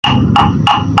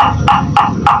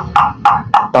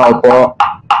Tao po,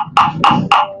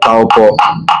 tao po.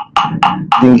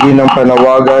 Dinggin ng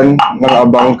panawagan ng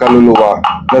abang kaluluwa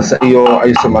na sa iyo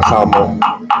ay sumasamo.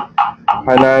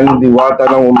 Hanan, diwata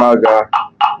ng umaga,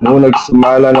 ngunag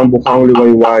sumala ng bukang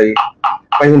liwayway,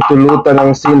 pahintulutan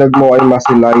ng sinag mo ay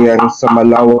masilayan sa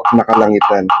malawak na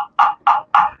kalangitan.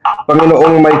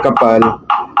 Panginoong may kapal,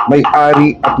 may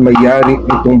ari at may yari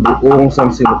nitong buong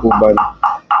sansinukuban.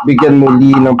 Bigyan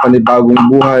muli ng panibagong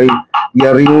buhay,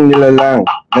 yaring nilalang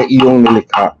na iyong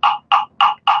nilikha.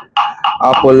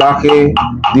 Apolake,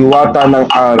 diwata ng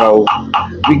araw,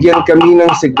 bigyan kami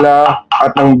ng sigla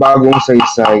at ng bagong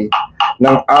saysay,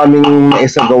 ng aming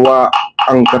maisagawa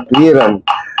ang katwiran,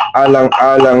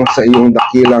 alang-alang sa iyong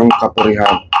dakilang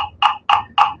kapurihan.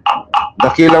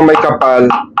 Dakilang may kapal,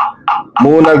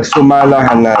 munag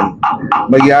sumalahanan,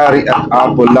 mayari at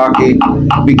apolake,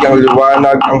 bigyang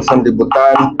liwanag ang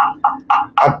sanlibutan,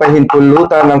 at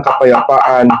pahintulutan ng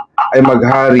kapayapaan ay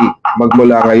maghari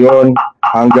magmula ngayon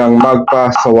hanggang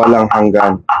magpa sa walang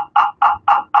hanggan.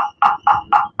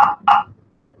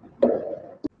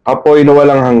 Apoy na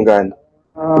walang hanggan,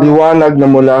 liwanag na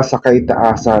mula sa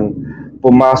kaitaasan,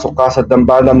 pumasok ka sa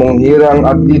dambana mong hirang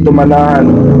at dito manahan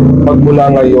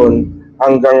magmula ngayon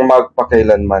hanggang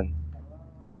magpakailanman.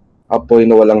 Apoy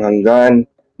na walang hanggan,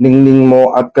 ningning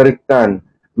mo at kariktan,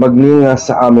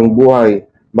 magningas sa aming buhay,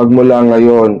 magmula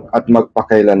ngayon at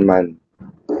magpakailanman.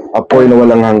 Apoy na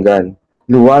walang hanggan,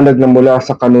 liwanag na mula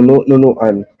sa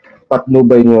kanunuan,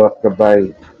 patnubay niyo at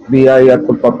gabay. Biyaya at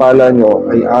pagpapala niyo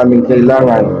ay aming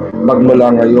kailangan,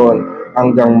 magmula ngayon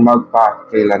hanggang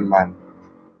magpakailanman.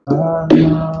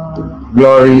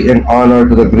 Glory and honor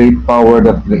to the great power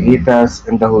that created us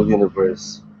and the whole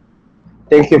universe.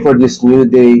 Thank you for this new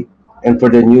day and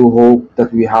for the new hope that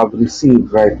we have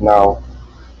received right now.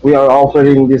 We are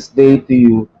offering this day to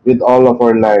you with all of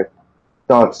our life,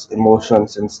 thoughts,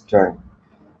 emotions, and strength.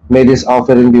 May this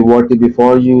offering be worthy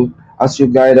before you as you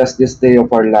guide us this day of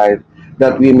our life,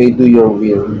 that we may do your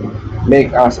will.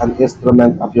 Make us an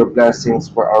instrument of your blessings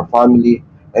for our family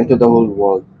and to the whole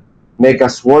world. Make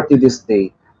us worthy this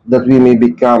day, that we may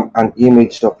become an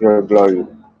image of your glory.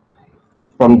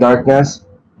 From darkness,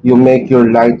 you make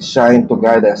your light shine to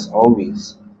guide us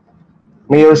always.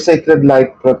 May your sacred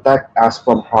light protect us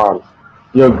from harm.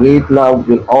 Your great love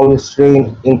will always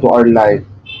reign into our life,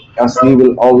 as we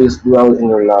will always dwell in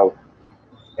your love.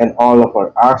 And all of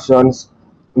our actions,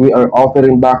 we are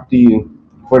offering back to you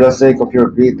for the sake of your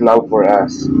great love for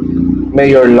us. May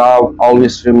your love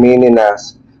always remain in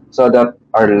us, so that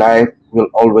our life will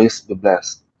always be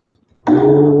blessed.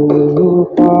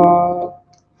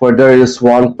 For there is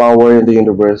one power in the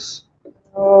universe,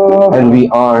 and we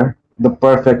are the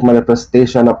perfect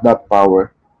manifestation of that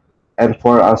power. And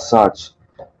for as such,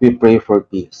 we pray for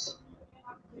peace.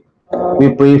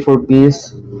 We pray for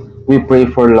peace, we pray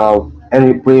for love, and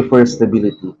we pray for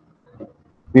stability.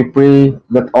 We pray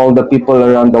that all the people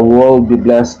around the world be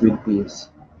blessed with peace.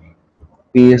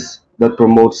 Peace that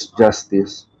promotes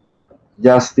justice.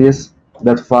 Justice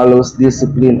that follows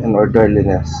discipline and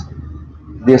orderliness.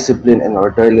 Discipline and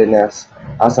orderliness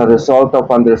as a result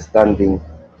of understanding,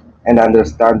 and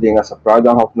understanding as a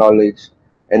product of knowledge,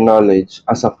 and knowledge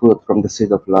as a fruit from the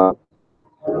seed of love.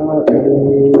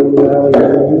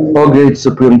 O great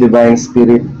Supreme Divine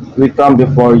Spirit, we come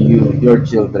before you, your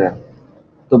children,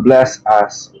 to bless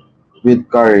us with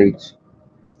courage.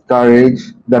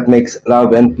 Courage that makes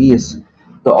love and peace,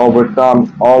 to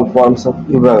overcome all forms of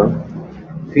evil,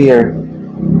 fear,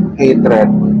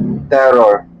 hatred,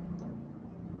 terror,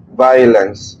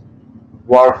 violence,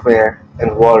 warfare,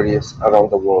 and worries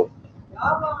around the world.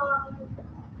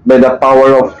 By the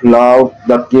power of love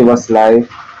that gives us life,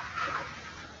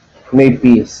 may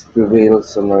peace prevail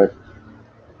on earth.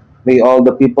 May all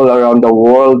the people around the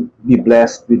world be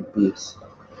blessed with peace.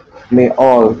 May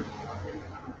all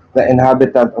the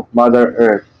inhabitants of Mother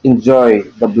Earth enjoy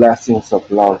the blessings of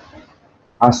love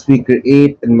as we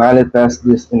create and manifest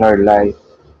this in our life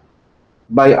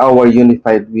by our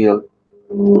unified will,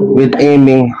 with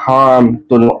aiming harm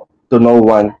to no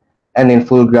one and in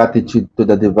full gratitude to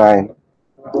the divine.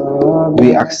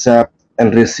 We accept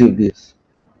and receive this,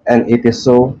 and it is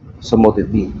so, so mote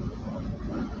it be.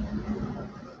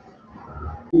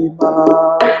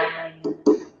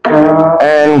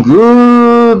 And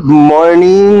good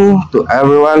morning to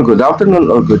everyone, good afternoon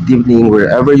or good evening,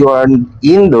 wherever you are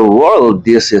in the world.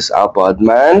 This is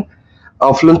Apadman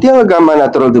of Luntiang Agama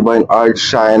Natural Divine Art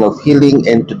Shine of Healing,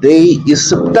 and today is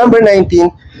September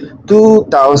 19,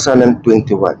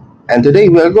 2021. And today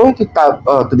we are going to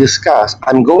discuss,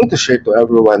 I'm going to share to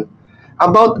everyone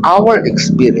about our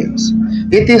experience.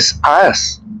 It is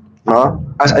us no?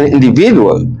 As an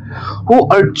individual who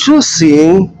are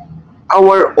choosing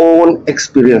our own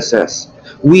experiences.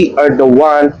 We are the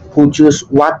one who choose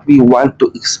what we want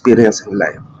to experience in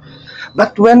life.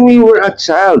 But when we were a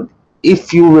child,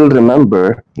 if you will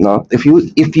remember, no, if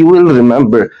you will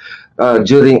remember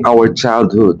during our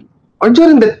childhood or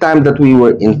during the time that we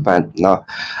were infant, no,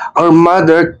 our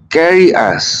mother carry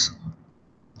us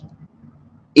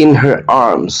in her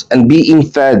arms and being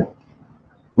fed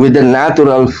with the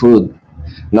natural food,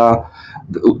 no,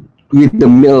 with the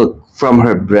milk from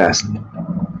her breast.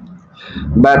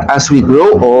 But as we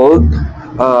grow old,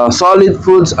 solid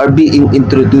foods are being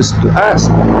introduced to us.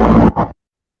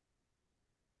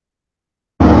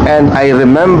 And I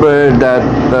remember that,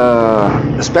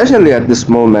 especially at this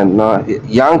moment, no,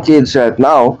 young kids right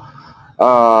now,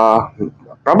 uh,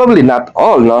 probably not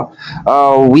all, no,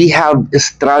 we have a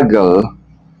struggle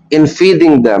in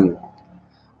feeding them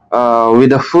with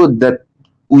the food that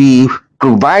we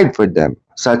provide for them,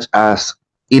 such as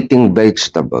eating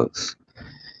vegetables.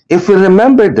 If we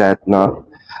remember that, no,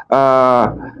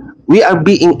 uh, we are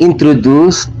being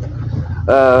introduced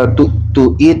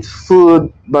to eat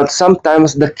food, but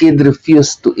sometimes the kid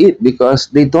refuse to eat because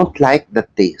they don't like the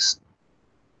taste.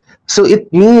 So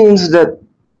it means that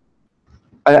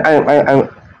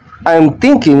I'm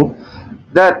thinking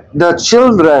that the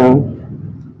children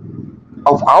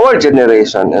of our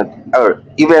generation, or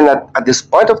even at this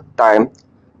point of time,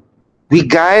 we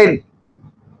guide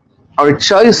our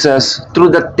choices through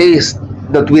the taste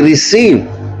that we receive.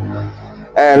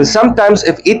 And sometimes,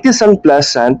 if it is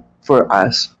unpleasant for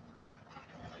us,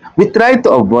 we try to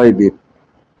avoid it.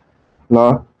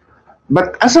 No,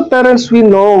 but as a parents, we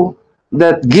know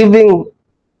that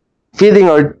feeding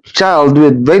our child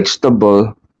with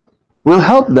vegetable will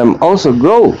help them also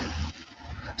grow.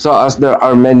 So as there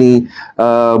are many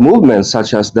movements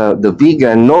such as the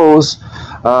vegan knows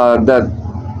that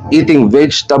eating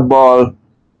vegetable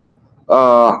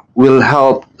will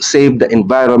help save the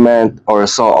environment or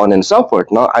so on and so forth.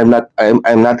 No, I'm not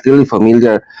really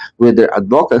familiar with their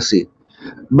advocacy,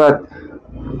 but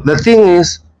the thing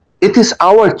is, it is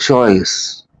our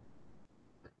choice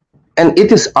and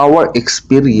it is our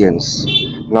experience.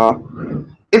 No,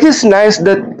 it is nice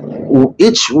that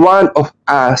each one of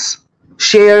us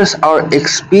shares our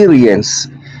experience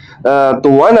to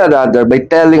one another by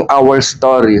telling our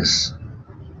stories.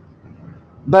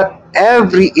 But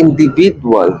every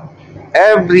individual,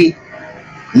 every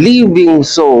living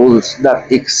souls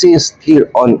that exist here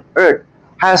on earth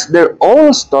has their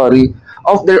own story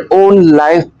of their own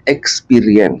life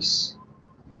experience.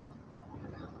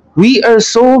 We are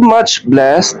so much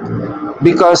blessed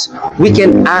because we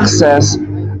can access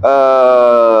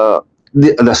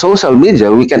the social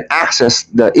media, we can access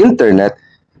the internet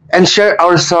and share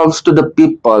ourselves to the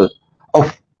people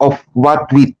of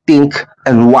what we think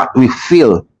and what we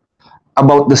feel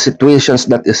about the situations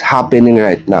that is happening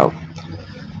right now.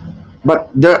 But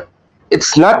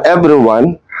it's not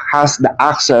everyone has the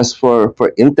access for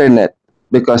internet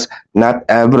because not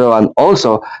everyone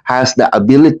also has the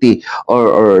ability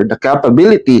or the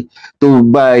capability to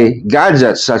buy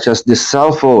gadgets such as the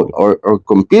cell phone or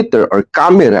computer or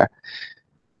camera,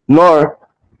 nor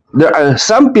there are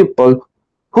some people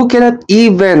who cannot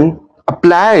even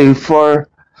apply for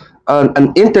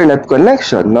an internet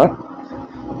connection, no?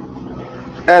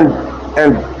 And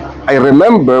I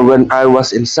remember when I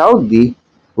was in Saudi,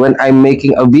 when I'm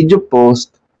making a video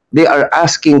post, they are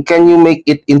asking, can you make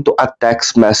it into a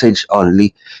text message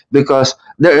only? Because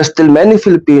there are still many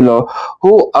Filipino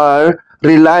who are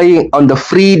relying on the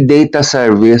free data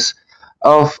service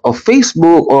of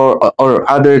Facebook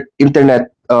or other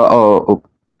internet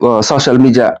social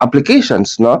media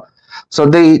applications, no? So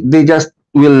they just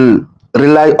will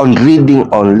rely on reading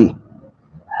only.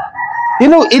 You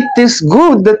know, it is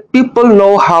good that people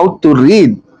know how to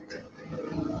read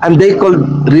and they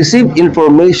could receive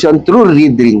information through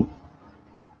reading.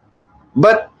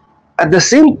 But at the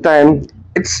same time,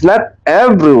 it's not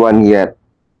everyone yet.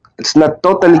 It's not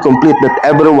totally complete that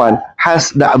everyone has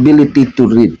the ability to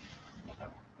read.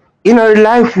 In our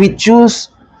life, we choose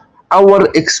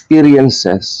our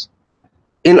experiences.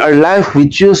 In our life, we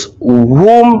choose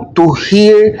whom to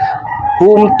hear,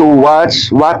 whom to watch,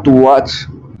 what to watch.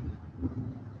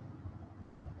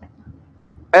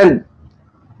 And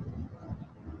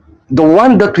the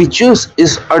one that we choose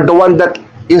is are the one that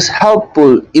is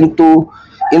helpful into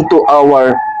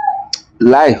our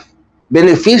life,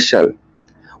 beneficial.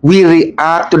 We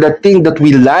react to the thing that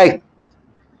we like,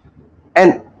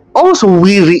 and also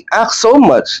we react so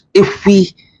much if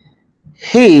we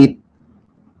hate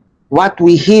what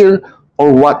we hear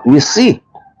or what we see.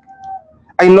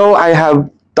 I know I have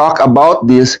talk about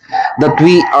this, that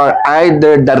we are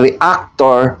either the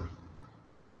reactor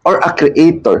or a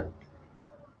creator.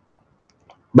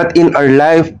 But in our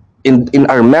life, in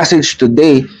our message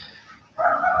today,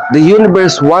 the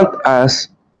universe wants us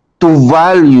to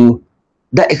value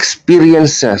the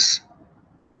experiences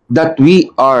that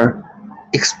we are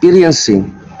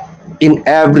experiencing in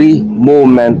every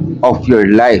moment of your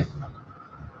life.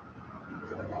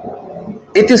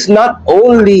 It is not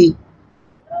only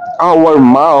our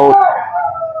mouth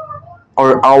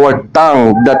or our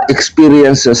tongue that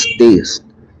experiences taste.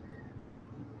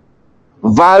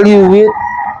 Value it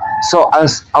so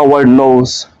as our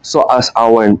nose, so as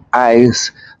our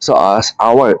eyes, so as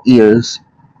our ears,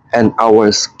 and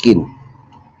our skin.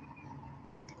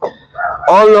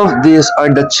 All of these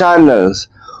are the channels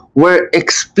where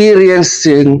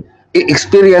experiences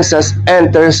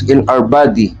enters in our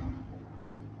body,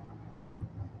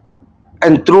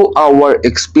 and through our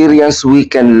experience we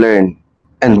can learn,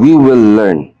 and we will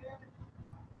learn.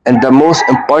 And the most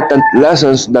important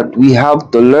lessons that we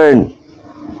have to learn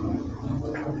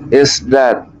is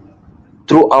that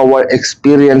through our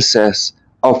experiences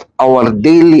of our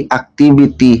daily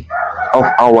activity of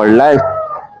our life,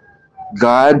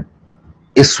 God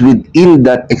is within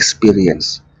that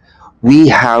experience. We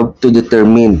have to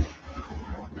determine,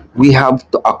 we have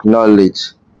to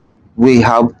acknowledge, we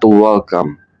have to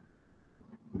welcome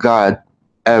God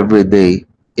every day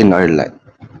in our life.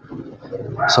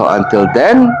 So until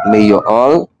then, may you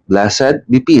all blessed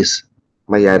be peace.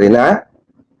 Mayari na,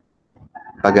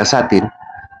 pag-asatin.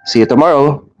 See you tomorrow.